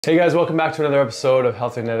Hey guys, welcome back to another episode of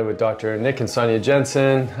Health Ignited with Dr. Nick and Sonia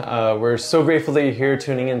Jensen. We're so grateful that you're here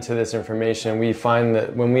tuning into this information. We find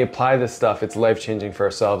that when we apply this stuff, it's life-changing for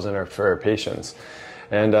ourselves and for our patients.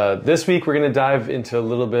 And this week we're going to dive into a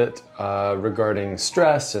little bit regarding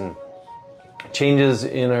stress and changes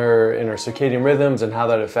in our circadian rhythms and how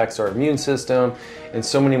that affects our immune system and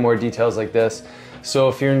so many more details like this. So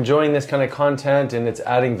if you're enjoying this kind of content and it's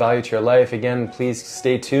adding value to your life, again, please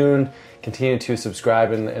stay tuned. Continue to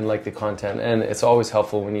subscribe and like the content, and it's always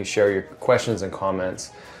helpful when you share your questions and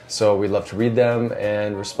comments. So we'd love to read them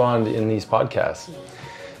and respond in these podcasts.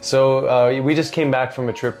 So we just came back from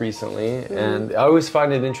a trip recently, and I always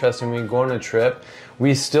find it interesting when we go on a trip,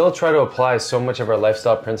 we still try to apply so much of our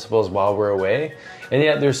lifestyle principles while we're away, and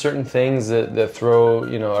yet there's certain things that throw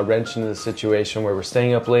a wrench into the situation where we're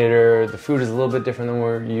staying up later, the food is a little bit different than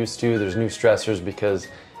we're used to, there's new stressors because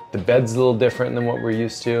the bed's a little different than what we're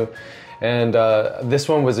used to. And this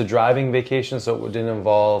one was a driving vacation, so it didn't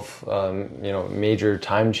involve, major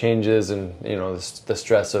time changes and, the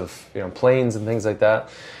stress of, planes and things like that.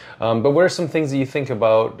 But what are some things that you think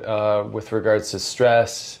about with regards to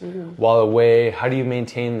stress while away? How do you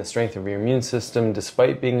maintain the strength of your immune system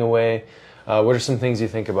despite being away? What are some things you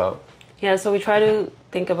think about? Yeah, so we try to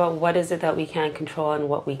think about what is it that we can control and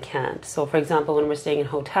what we can't. So for example, when we're staying in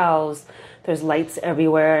hotels, there's lights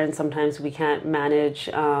everywhere, and sometimes we can't manage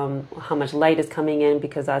how much light is coming in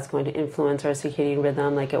because that's going to influence our circadian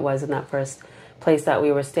rhythm like it was in that first place that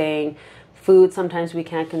we were staying. Food, sometimes we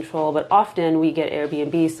can't control, but often we get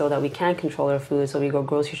Airbnb so that we can control our food. So we go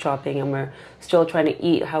grocery shopping and we're still trying to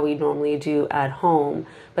eat how we normally do at home.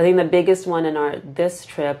 But I think the biggest one in this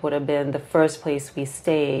trip would have been the first place we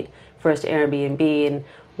stayed, first Airbnb, and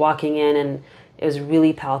walking in, and it was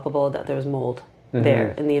really palpable that there was mold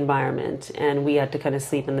there in the environment, and we had to kind of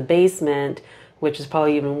sleep in the basement, which is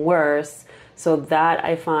probably even worse. So that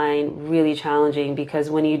I find really challenging, because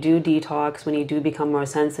when you do detox, when you do become more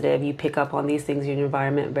sensitive, you pick up on these things in your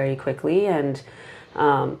environment very quickly, and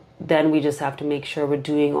then we just have to make sure we're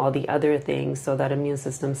doing all the other things so that immune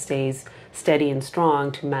system stays steady and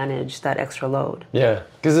strong to manage that extra load. Yeah,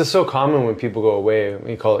 because it's so common when people go away,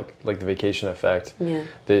 we call it like the vacation effect. Yeah.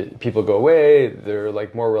 That people go away, they're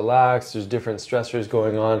like more relaxed, there's different stressors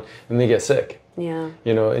going on, and they get sick. Yeah.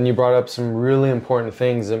 And you brought up some really important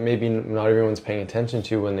things that maybe not everyone's paying attention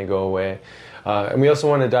to when they go away. And we also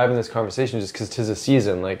want to dive in this conversation just because 'tis a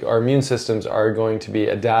season. Like, our immune systems are going to be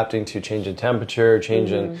adapting to change in temperature,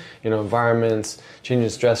 change in environments, change in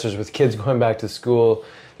stressors with kids going back to school.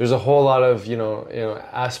 There's a whole lot of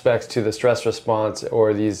aspects to the stress response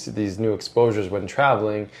or these new exposures when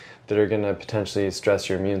traveling that are going to potentially stress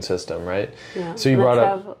your immune system, right? Yeah. So you brought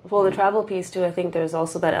up... Well, the travel piece too, I think there's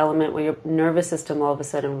also that element where your nervous system all of a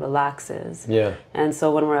sudden relaxes. Yeah. And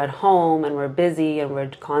so when we're at home and we're busy and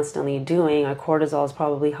we're constantly doing, our cortisol is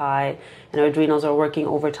probably high and our adrenals are working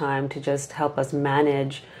overtime to just help us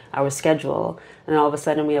manage our schedule. And all of a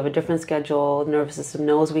sudden we have a different schedule, the nervous system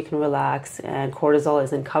knows we can relax, and cortisol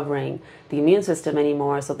isn't covering the immune system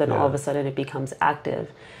anymore, so then all of a sudden it becomes active.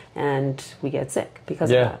 And we get sick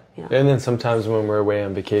because of that. Yeah. And then sometimes when we're away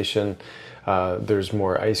on vacation, there's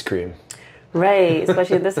more ice cream. Right,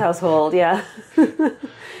 especially in this household, yeah.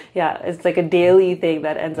 Yeah, it's like a daily thing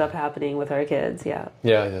that ends up happening with our kids, yeah.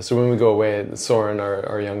 Yeah. So when we go away, Soren,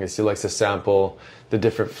 our youngest, he likes to sample the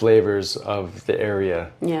different flavors of the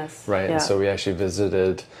area. Yes. Right, yeah. and so we actually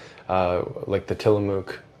visited like the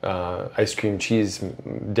Tillamook ice cream cheese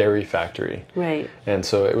dairy factory. Right. And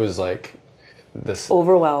so it was like this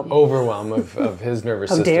overwhelm of his nervous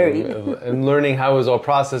system dairy. And learning how it was all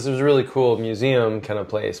processed. It was a really cool museum kind of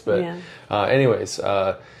place. But anyways,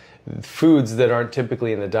 foods that aren't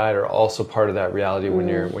typically in the diet are also part of that reality when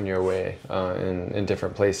you're away in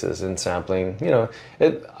different places and sampling.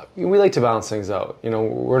 We like to balance things out.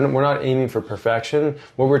 We're not aiming for perfection.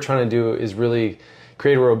 What we're trying to do is really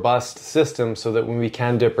create a robust system so that when we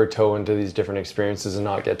can dip our toe into these different experiences and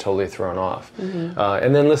not get totally thrown off.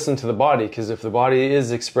 And then listen to the body, because if the body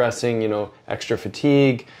is expressing, extra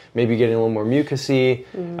fatigue, maybe getting a little more mucousy,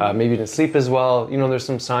 maybe you didn't sleep as well, there's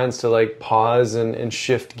some signs to like pause and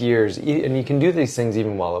shift gears. And you can do these things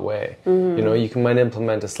even while away. You might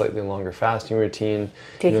implement a slightly longer fasting routine.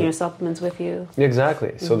 Taking your supplements with you.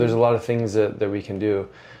 Exactly. So there's a lot of things that we can do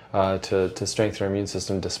to strengthen our immune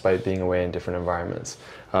system despite being away in different environments.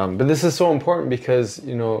 But this is so important because,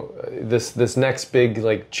 this next big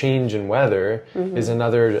like change in weather is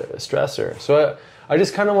another stressor. So I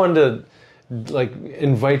just kind of wanted to like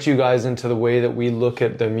invite you guys into the way that we look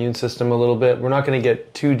at the immune system a little bit. We're not going to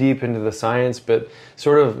get too deep into the science, but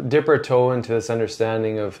sort of dip our toe into this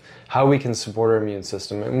understanding of how we can support our immune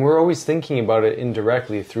system. And we're always thinking about it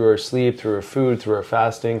indirectly through our sleep, through our food, through our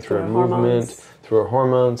fasting, through our movement, through our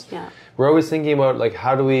hormones. Yeah. We're always thinking about like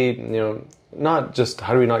how do we, not just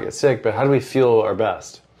how do we not get sick, but how do we feel our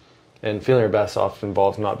best? And feeling our best often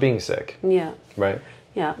involves not being sick. Yeah. Right?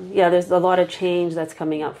 Yeah, there's a lot of change that's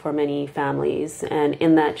coming up for many families, and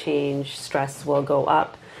in that change, stress will go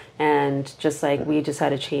up. And just like we just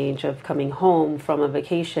had a change of coming home from a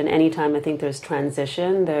vacation, anytime I think there's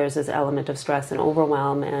transition, there's this element of stress and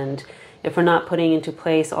overwhelm. And if we're not putting into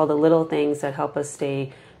place all the little things that help us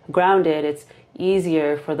stay grounded, it's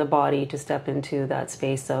easier for the body to step into that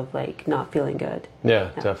space of like not feeling good. Yeah.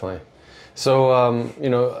 Definitely. So,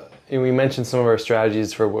 we mentioned some of our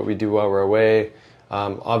strategies for what we do while we're away.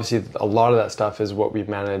 Obviously, a lot of that stuff is what we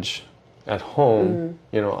manage at home,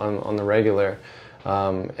 on the regular.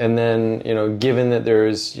 And then, given that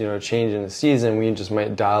there's, a change in the season, we just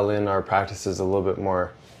might dial in our practices a little bit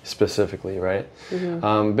more specifically, right?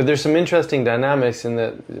 But there's some interesting dynamics in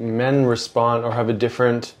that men respond or have a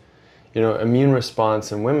different, immune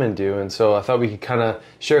response than women do. And so I thought we could kind of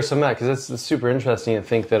share some of that, because it's super interesting to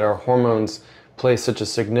think that our hormones play such a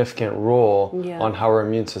significant role on how our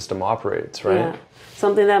immune system operates, right? Yeah.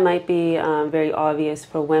 Something that might be very obvious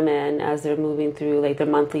for women as they're moving through like their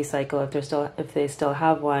monthly cycle, if they still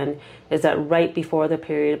have one, is that right before the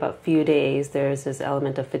period, about a few days, there's this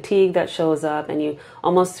element of fatigue that shows up, and you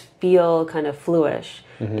almost feel kind of fluish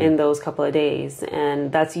in those couple of days.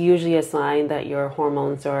 And that's usually a sign that your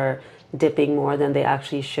hormones are dipping more than they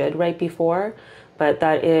actually should right before. But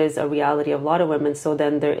that is a reality of a lot of women. So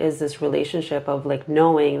then there is this relationship of like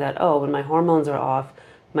knowing that, oh, when my hormones are off,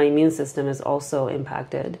 my immune system is also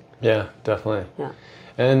impacted. Yeah, definitely. Yeah.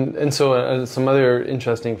 And so some other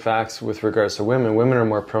interesting facts with regards to women are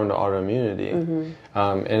more prone to autoimmunity.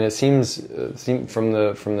 And it seems from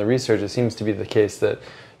the research, it seems to be the case that,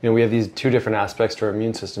 we have these two different aspects to our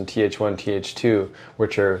immune system, Th1, Th2,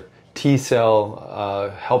 which are T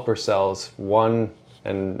cell helper cells 1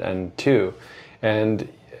 and 2. And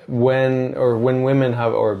when women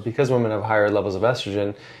have, or because women have higher levels of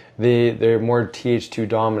estrogen, they're more Th2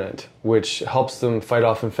 dominant, which helps them fight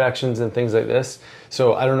off infections and things like this.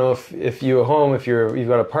 So I don't know if you at home, if you've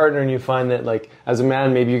got a partner and you find that like as a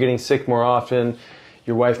man, maybe you're getting sick more often,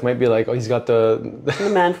 your wife might be like, oh, he's got the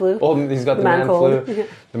man flu. Oh, he's got the man cold. flu.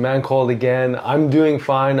 The man cold again. I'm doing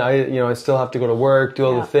fine. I still have to go to work, do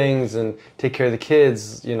all the things and take care of the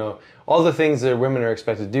kids, all the things that women are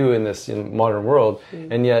expected to do in this modern world.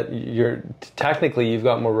 And yet you've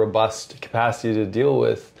got more robust capacity to deal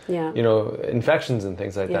with infections and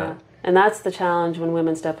things like that. And that's the challenge when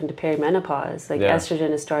women step into perimenopause. Like estrogen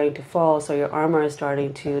is starting to fall, so your armor is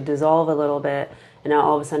starting to dissolve a little bit. And now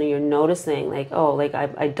all of a sudden you're noticing like, oh, like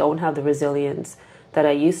I don't have the resilience that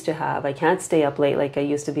I used to have. I can't stay up late like I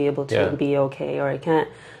used to be able to and be okay. Or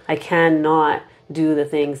I cannot do the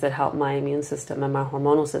things that help my immune system and my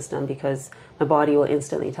hormonal system because my body will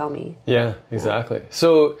instantly tell me. Yeah, exactly. Yeah.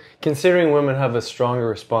 So considering women have a stronger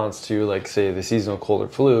response to, like, say, the seasonal cold or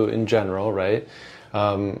flu in general, right?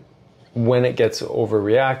 When it gets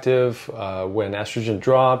overreactive, when estrogen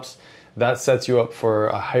drops, that sets you up for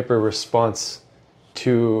a hyper response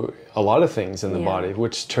to a lot of things in the body,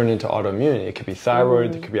 which turn into autoimmunity. It could be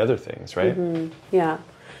thyroid, there could be other things, right?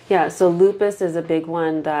 Yeah, so lupus is a big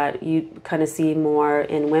one that you kind of see more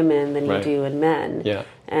in women than you do in men. Yeah.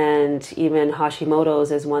 And even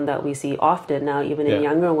Hashimoto's is one that we see often now, even in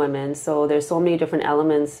younger women. So there's so many different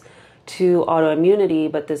elements to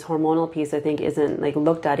autoimmunity, but this hormonal piece, I think, isn't like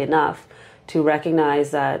looked at enough to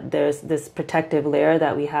recognize that there's this protective layer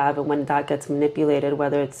that we have, and when that gets manipulated,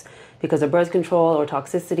 whether it's because of birth control or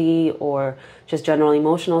toxicity or just general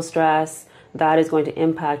emotional stress, that is going to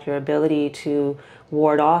impact your ability to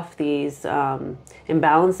ward off these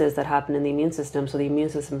imbalances that happen in the immune system, so the immune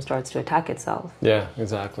system starts to attack itself. Yeah,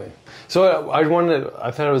 exactly. So I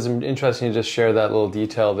thought it was interesting to just share that little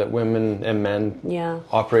detail that women and men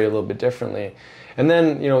operate a little bit differently. And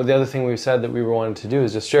then, the other thing we said that we were wanting to do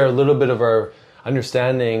is just share a little bit of our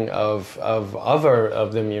understanding of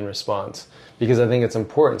the immune response, because I think it's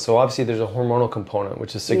important. So obviously there's a hormonal component,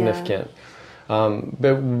 which is significant.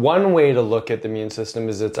 But one way to look at the immune system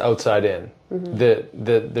is it's outside in.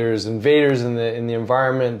 That there's invaders in the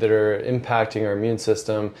environment that are impacting our immune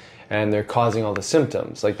system, and they're causing all the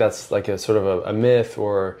symptoms. Like that's like a sort of a myth,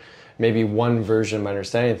 or maybe one version of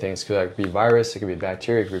understanding things. It could be virus, it could be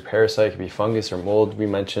bacteria, it could be parasite, it could be fungus or mold. We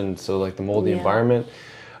mentioned, so like the moldy environment.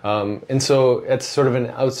 And so it's sort of an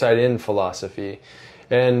outside in philosophy.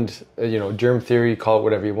 And, germ theory, call it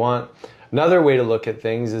whatever you want. Another way to look at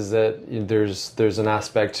things is that there's an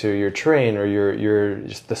aspect to your terrain, or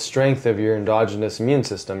just the strength of your endogenous immune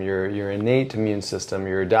system, your innate immune system,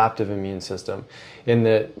 your adaptive immune system, in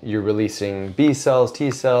that you're releasing B cells, T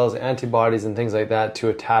cells, antibodies, and things like that to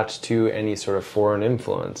attach to any sort of foreign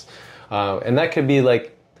influence. And that could be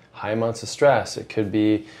like high amounts of stress. It could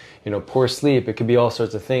be, poor sleep. It could be all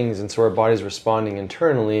sorts of things. And so our body's responding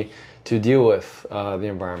internally to deal with the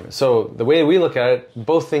environment. So the way we look at it,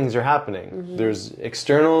 both things are happening. Mm-hmm. There's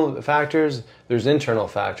external factors, there's internal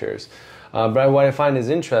factors. But what I find is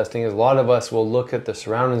interesting is a lot of us will look at the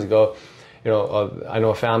surroundings and go, I know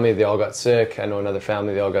a family, they all got sick. I know another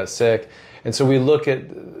family, they all got sick. And so we look at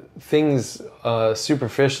things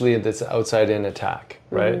superficially that's outside-in attack,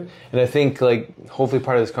 right? Mm-hmm. And I think, hopefully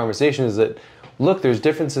part of this conversation is that, look, there's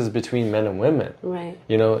differences between men and women. Right.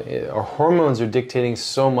 Our hormones are dictating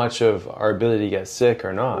so much of our ability to get sick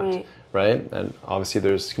or not, right? And obviously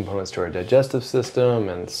there's components to our digestive system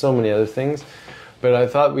and so many other things. But I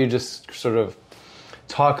thought we'd just sort of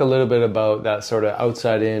talk a little bit about that sort of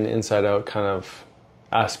outside in, inside out kind of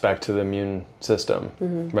aspect to the immune system,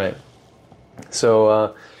 right?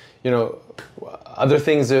 So, other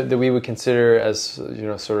things that we would consider as,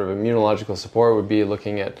 sort of immunological support would be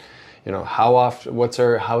looking at, how often,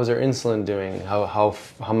 how is our insulin doing?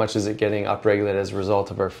 How much is it getting upregulated as a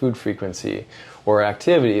result of our food frequency or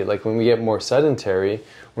activity? Like when we get more sedentary,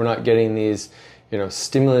 we're not getting these,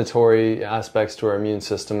 stimulatory aspects to our immune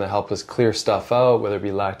system that help us clear stuff out, whether it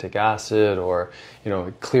be lactic acid or,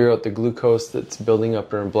 clear out the glucose that's building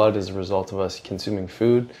up in our blood as a result of us consuming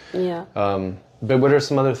food. Yeah. But what are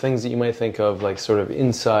some other things that you might think of, like sort of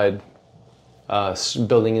inside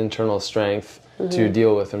building internal strength to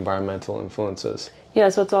deal with environmental influences? Yeah,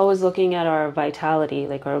 so it's always looking at our vitality,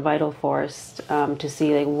 like our vital force, to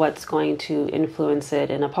see like what's going to influence it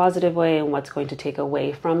in a positive way and what's going to take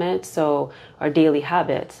away from it. So our daily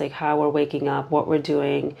habits, like how we're waking up, what we're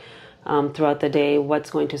doing throughout the day, what's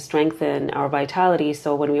going to strengthen our vitality.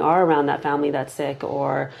 So when we are around that family that's sick,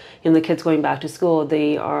 or the kids going back to school,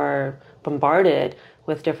 they are bombarded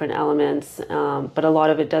with different elements. But a lot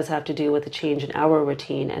of it does have to do with a change in our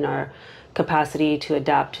routine and our capacity to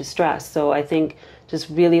adapt to stress. So I think just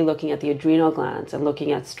really looking at the adrenal glands and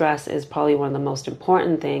looking at stress is probably one of the most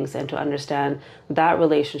important things, and to understand that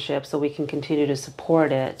relationship so we can continue to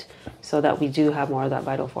support it so that we do have more of that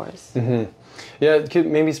vital force. Mm-hmm. Yeah, could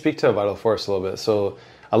maybe speak to vital force a little bit. So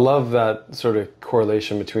I love that sort of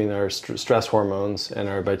correlation between our stress hormones and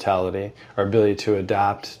our vitality, our ability to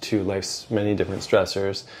adapt to life's many different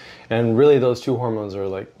stressors. And really those two hormones are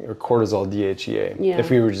cortisol, DHEA, if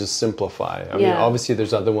we were to just simplify. I mean, obviously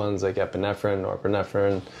there's other ones like epinephrine,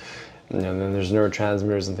 norepinephrine, and then there's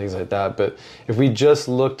neurotransmitters and things like that. But if we just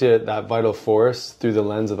looked at that vital force through the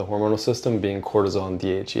lens of the hormonal system being cortisol and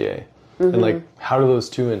DHEA, and how do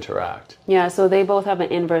those two interact? Yeah, so they both have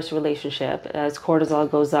an inverse relationship. As cortisol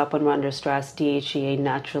goes up when we're under stress, DHEA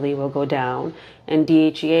naturally will go down. And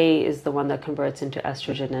DHEA is the one that converts into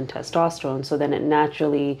estrogen and testosterone. So then it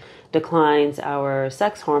naturally declines our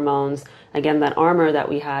sex hormones. Again, that armor that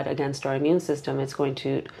we had against our immune system, it's going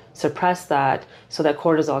to suppress that so that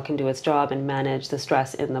cortisol can do its job and manage the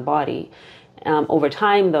stress in the body. Over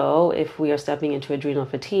time, though, if we are stepping into adrenal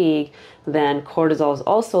fatigue, then cortisol is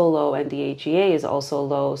also low and DHEA is also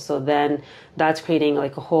low. So then that's creating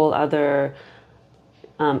like a whole other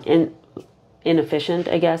inefficient,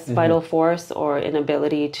 I guess, vital force or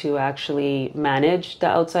inability to actually manage the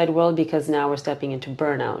outside world, because now we're stepping into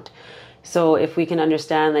burnout. So if we can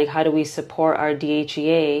understand, like, how do we support our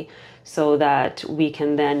DHEA so that we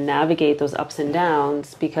can then navigate those ups and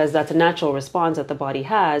downs, because that's a natural response that the body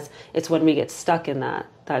has. It's when we get stuck in that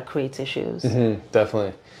creates issues.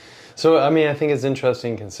 Definitely. So, I mean, I think it's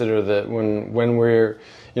interesting to consider that when we're,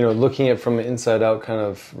 looking at from an inside out kind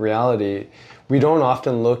of reality, we don't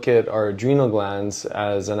often look at our adrenal glands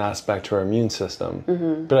as an aspect to our immune system.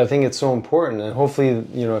 But I think it's so important, and hopefully,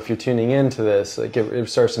 if you're tuning into this, like it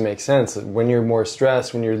starts to make sense. When you're more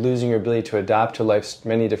stressed, when you're losing your ability to adapt to life's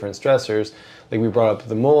many different stressors, like we brought up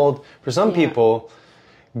the mold, for some people,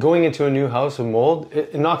 going into a new house with mold,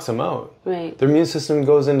 it knocks them out. Right. Their immune system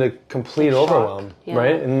goes into complete overwhelm,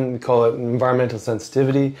 right? And we call it environmental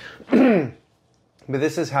sensitivity. But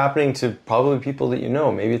this is happening to probably people that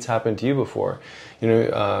maybe it's happened to you before.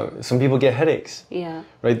 Some people get headaches. Yeah.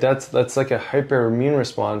 Right? That's like a hyperimmune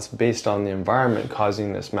response based on the environment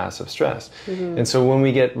causing this massive stress. And so when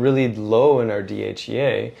we get really low in our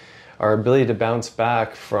DHEA, our ability to bounce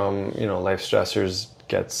back from, life stressors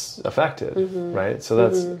gets affected, right? So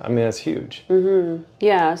that's, I mean, that's huge.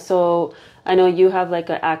 Yeah, so I know you have like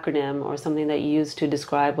an acronym or something that you use to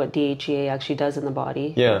describe what DHEA actually does in the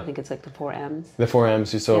body. Yeah. I think it's like the 4 M's. The 4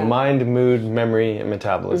 M's, so mind, mood, memory, and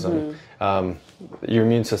metabolism. Your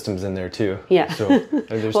immune system's in there too. Yeah. So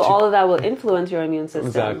there's well, all of that will influence your immune system.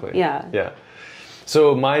 Exactly. Yeah. Yeah.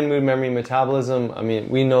 So mind, mood, memory, metabolism, I mean,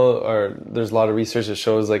 we know, or there's a lot of research that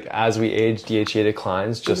shows like as we age, DHEA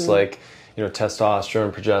declines, just like, you know,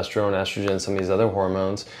 testosterone, progesterone, estrogen, some of these other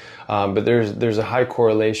hormones. But there's a high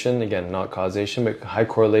correlation, again, not causation, but high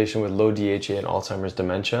correlation with low DHEA and Alzheimer's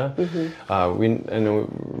dementia. We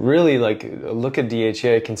really like look at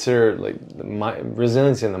DHEA, consider like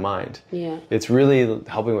resiliency in the mind. Yeah. It's really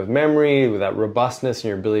helping with memory, with that robustness and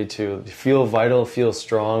your ability to feel vital, feel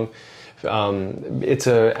strong. It's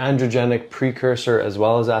an androgenic precursor as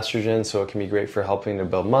well as estrogen, so it can be great for helping to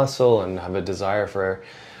build muscle and have a desire for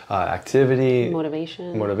activity,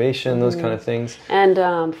 motivation, those kind of things. And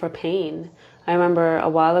for pain, I remember a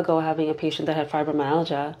while ago having a patient that had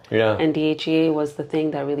fibromyalgia, and DHEA was the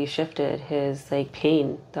thing that really shifted his like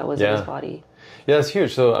pain that was in his body. Yeah, it's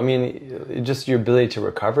huge. So I mean, just your ability to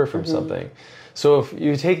recover from something. So if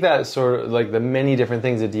you take that sort of like the many different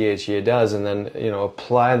things that DHEA does, and then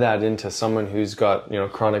apply that into someone who's got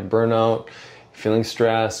chronic burnout, feeling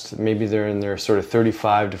stressed, maybe they're in their sort of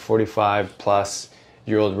 35 to 45 plus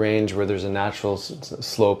year old range where there's a natural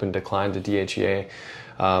slope and decline to DHEA.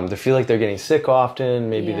 They feel like they're getting sick often.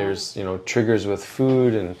 Maybe there's triggers with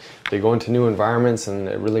food, and they go into new environments and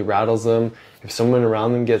it really rattles them. If someone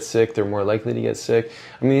around them gets sick, they're more likely to get sick.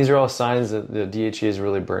 I mean, these are all signs that the DHEA is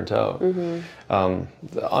really burnt out.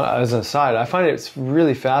 As an aside, I find it's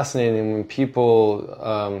really fascinating when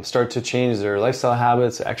people start to change their lifestyle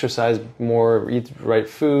habits, exercise more, eat the right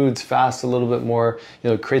foods, fast a little bit more,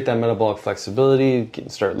 create that metabolic flexibility,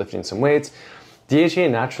 start lifting some weights.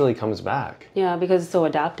 DHEA naturally comes back. Yeah, because it's so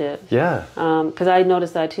adaptive. Yeah. Because I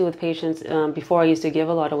noticed that too with patients. Before I used to give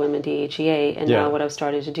a lot of women DHEA, and now what I've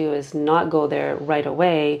started to do is not go there right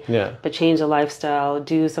away, but change the lifestyle,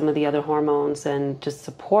 do some of the other hormones, and just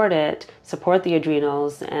support the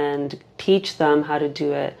adrenals, and teach them how to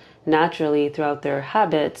do it naturally throughout their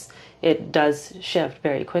habits. It does shift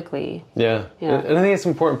very quickly. Yeah. And I think it's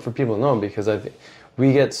important for people to know, because I think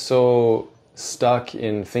we get so stuck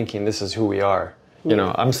in thinking this is who we are.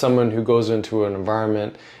 I'm someone who goes into an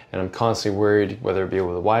environment and I'm constantly worried, whether it be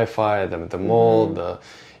with the Wi-Fi, the mold,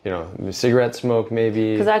 the cigarette smoke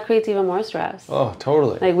maybe. Because that creates even more stress. Oh,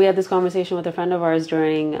 totally. Like we had this conversation with a friend of ours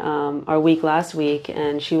during our week last week,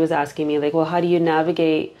 and she was asking me like, well, how do you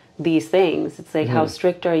navigate these things? It's like, how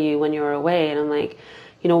strict are you when you're away? And I'm like,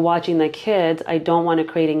 watching the kids, I don't want to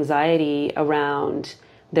create anxiety around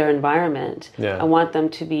their environment. I want them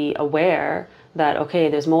to be aware that, okay,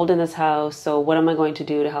 there's mold in this house, so what am I going to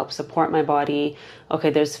do to help support my body? Okay,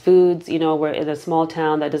 there's foods, we're in a small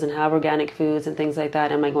town that doesn't have organic foods and things like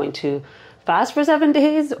that. Am I going to fast for 7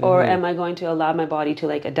 days, or am I going to allow my body to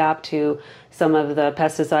like adapt to some of the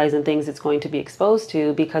pesticides and things it's going to be exposed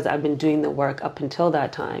to, because I've been doing the work up until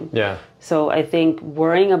that time? Yeah. So I think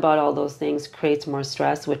worrying about all those things creates more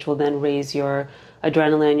stress, which will then raise your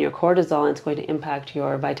adrenaline, your cortisol, and it's going to impact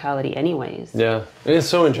your vitality anyways. Yeah, it's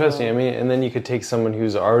so interesting. I mean, and then you could take someone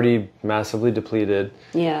who's already massively depleted.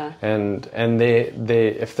 Yeah. And they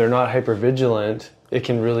if they're not hypervigilant, it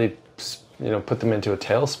can really put them into a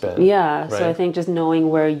tailspin. Yeah. Right? So I think just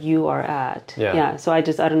knowing where you are at. Yeah. Yeah. So I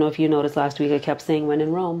don't know if you noticed last week I kept saying when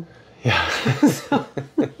in Rome. Yeah.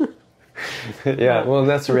 Yeah, well,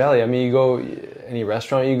 that's the reality. I mean, you go any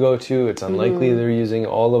restaurant you go to, it's unlikely they're using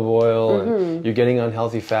olive oil, and you're getting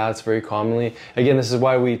unhealthy fats very commonly. Again, this is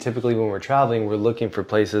why we typically, when we're traveling, we're looking for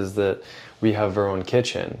places that we have our own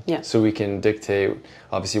kitchen, so we can dictate,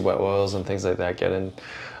 obviously, what oils and things like that get in.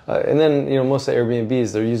 And then, most of the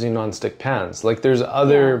Airbnbs, they're using non-stick pans. Like, there's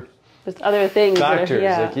other things factors.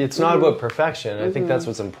 Like, it's not about perfection. I think that's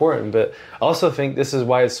what's important. But I also think this is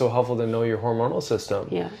why it's so helpful to know your hormonal system.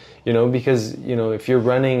 Yeah. Because if you're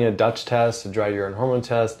running a Dutch test, a dry urine hormone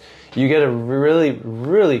test, you get a really,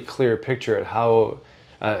 really clear picture at how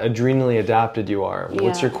adrenally adapted you are.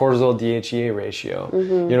 What's your cortisol DHEA ratio?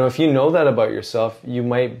 If you know that about yourself, you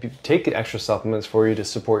might take extra supplements for you to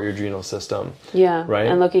support your adrenal system. Yeah. Right.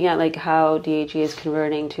 And looking at like how DHEA is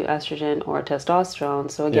converting to estrogen or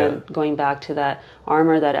testosterone. So again, going back to that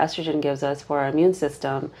armor that estrogen gives us for our immune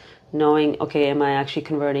system, knowing, okay, am I actually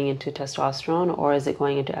converting into testosterone, or is it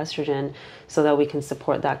going into estrogen, so that we can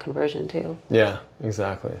support that conversion too? Yeah,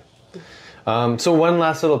 exactly. So one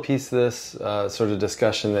last little piece of this sort of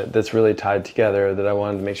discussion that's really tied together that I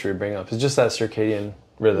wanted to make sure we bring up is just that circadian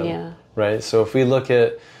rhythm, right? So if we look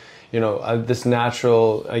at, this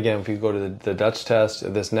natural, again, if you go to the Dutch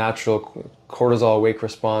test, this natural cortisol wake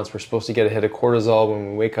response, we're supposed to get a hit of cortisol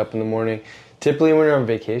when we wake up in the morning. Typically when you're on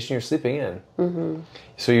vacation, you're sleeping in.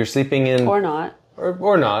 So you're sleeping in. Or not.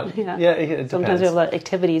 Or not. Yeah, it depends. Sometimes we have a lot of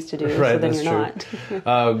activities to do, right, so then you're true.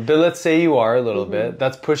 Not. But let's say you are a little bit.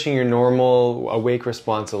 That's pushing your normal awake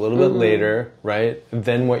response a little bit later, right?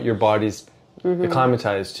 Than what your body's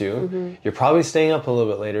acclimatized to. You're probably staying up a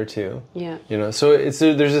little bit later too. Yeah. So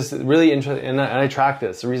there's this really interesting, and I track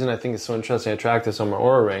this. The reason I think it's so interesting, I track this on my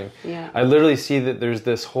Oura Ring. Yeah. I literally see that there's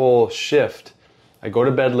this whole shift. I go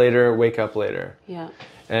to bed later, wake up later. Yeah.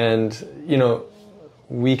 And,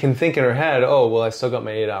 we can think in our head, oh, well, I still got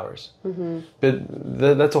my 8 hours. But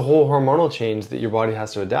that's a whole hormonal change that your body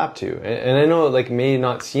has to adapt to. And I know it may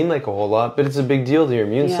not seem like a whole lot, but it's a big deal to your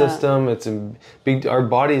immune system. It's our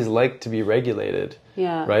bodies like to be regulated.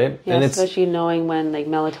 Yeah. Right? Yeah, and especially knowing when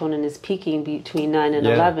melatonin is peaking between 9 and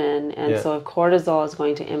 11. And so if cortisol is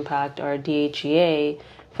going to impact our DHEA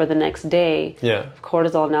for the next day, if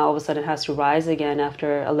cortisol now all of a sudden has to rise again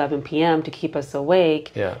after 11 p.m. to keep us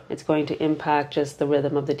awake, it's going to impact just the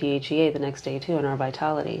rhythm of the DHEA the next day too and our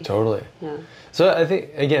vitality. Totally. Yeah. So I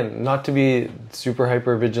think, again, not to be super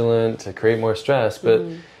hyper vigilant to create more stress, but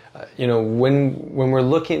when we're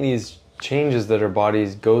looking at these changes that our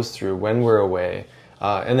bodies goes through when we're away,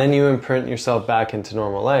 and then you imprint yourself back into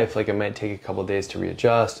normal life, it might take a couple of days to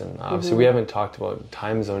readjust. And obviously we haven't talked about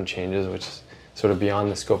time zone changes, which is sort of beyond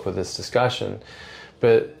the scope of this discussion.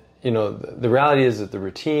 But, the reality is that the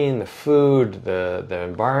routine, the food, the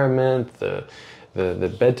environment, the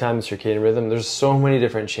bedtime circadian rhythm, there's so many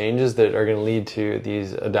different changes that are going to lead to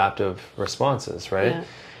these adaptive responses, right? Yeah.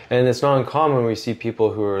 And it's not uncommon when we see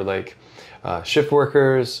people who are shift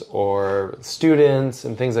workers or students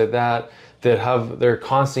and things like that they're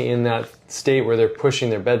constantly in that state where they're pushing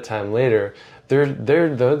their bedtime later. They're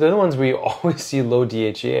the ones we always see low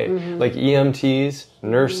DHEA, like EMTs,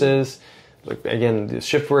 nurses, again, the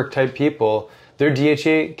shift work type people, their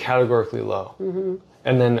DHEA categorically low.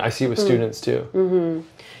 And then I see it with students too.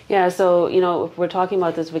 Yeah, so, if we're talking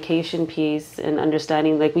about this vacation piece and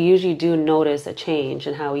understanding, we usually do notice a change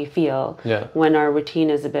in how we feel when our routine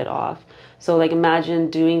is a bit off. So, imagine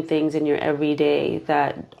doing things in your everyday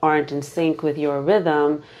that aren't in sync with your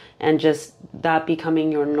rhythm and just that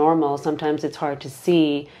becoming your normal. Sometimes it's hard to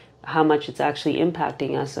see how much it's actually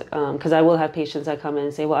impacting us. Because I will have patients that come in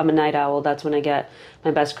and say, well, I'm a night owl. That's when I get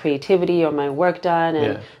my best creativity or my work done,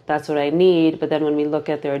 and that's what I need. But then when we look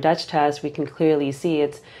at their Dutch test, we can clearly see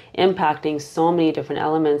it's impacting so many different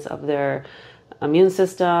elements of their immune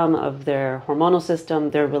system, of their hormonal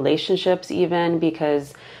system, their relationships even,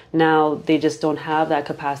 because now they just don't have that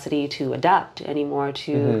capacity to adapt anymore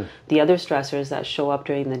to the other stressors that show up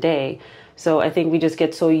during the day. So I think we just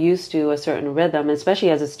get so used to a certain rhythm, especially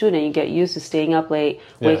as a student, you get used to staying up late,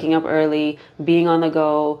 waking up early, being on the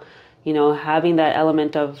go, having that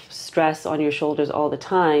element of stress on your shoulders all the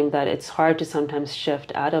time, that it's hard to sometimes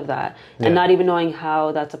shift out of that. And not even knowing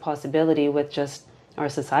how that's a possibility with just our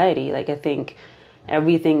society. I think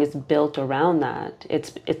everything is built around that.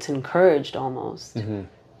 It's encouraged almost.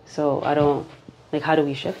 So I don't, how do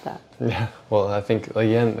we shift that? Yeah, well, I think,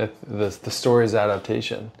 again, the story is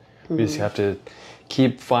adaptation. We just have to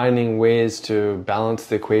keep finding ways to balance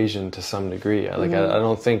the equation to some degree. I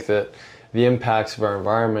don't think that the impacts of our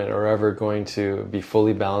environment are ever going to be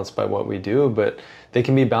fully balanced by what we do, but they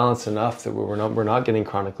can be balanced enough that we're not getting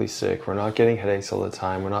chronically sick, we're not getting headaches all the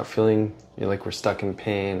time, we're not feeling like we're stuck in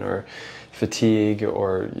pain or fatigue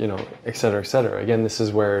or, et cetera, et cetera. Again, this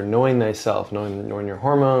is where knowing thyself, knowing your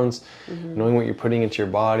hormones, knowing what you're putting into your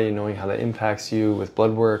body, knowing how that impacts you with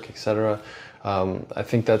blood work, et cetera. I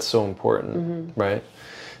think that's so important, right?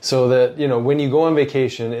 So that, when you go on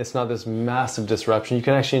vacation, it's not this massive disruption. You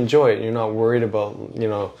can actually enjoy it. You're not worried about,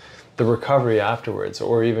 the recovery afterwards,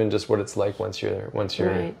 or even just what it's like once you're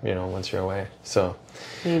away. So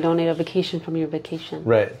you don't need a vacation from your vacation.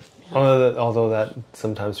 Right. Although that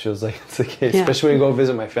sometimes feels like it's the case, especially when you go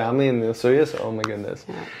visit my family and they'll say, yes, oh my goodness,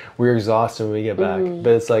 we're exhausted when we get back.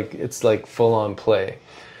 But it's like full on play,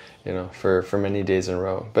 for many days in a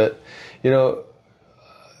row. But,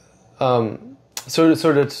 so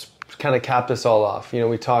to kind of cap this all off,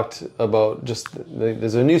 we talked about just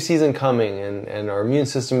there's a new season coming and our immune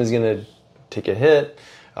system is going to take a hit.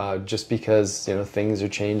 Just because things are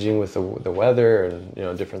changing with the weather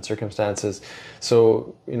and different circumstances.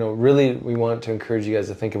 So really we want to encourage you guys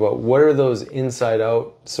to think about what are those inside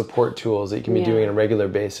out support tools that you can be doing on a regular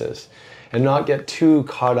basis, and not get too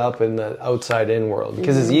caught up in the outside in world,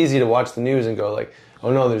 because it's easy to watch the news and go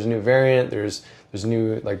oh no, there's a new variant, there's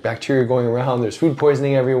new bacteria going around, there's food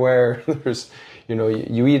poisoning everywhere, there's you know,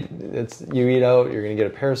 you eat out, you're going to get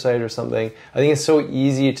a parasite or something. I think it's so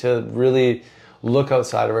easy to really look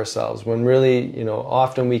outside of ourselves when really, you know,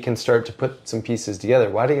 often we can start to put some pieces together.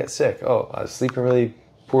 Why did I get sick? Oh, I was sleeping really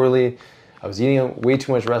poorly. I was eating way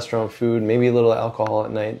too much restaurant food, maybe a little alcohol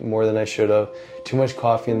at night, more than I should have, too much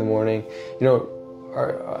coffee in the morning. You know,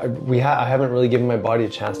 I haven't really given my body a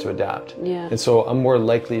chance to adapt. Yeah. And so I'm more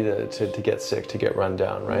likely to get sick, to get run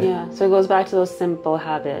down, right? Yeah. So it goes back to those simple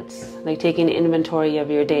habits, like taking inventory of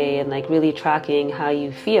your day and like really tracking how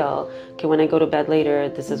you feel. Okay, when I go to bed later,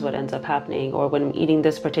 this is what ends up happening. Or when I'm eating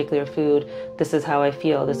this particular food, this is how I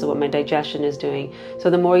feel. This is what my digestion is doing. So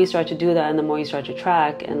the more you start to do that and the more you start to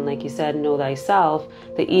track and, like you said, know thyself,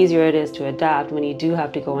 the easier it is to adapt when you do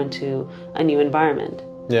have to go into a new environment.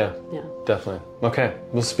 Yeah, definitely. Okay,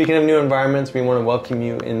 well, speaking of new environments, we want to welcome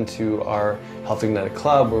you into our Healthy Genetic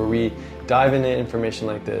Club, where we dive into information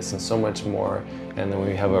like this and so much more, and then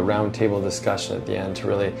we have a roundtable discussion at the end to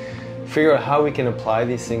really figure out how we can apply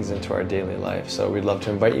these things into our daily life. So we'd love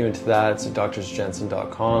to invite you into that. It's at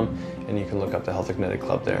drsjensen.com, and you can look up the Healthy Genetic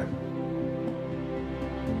Club there.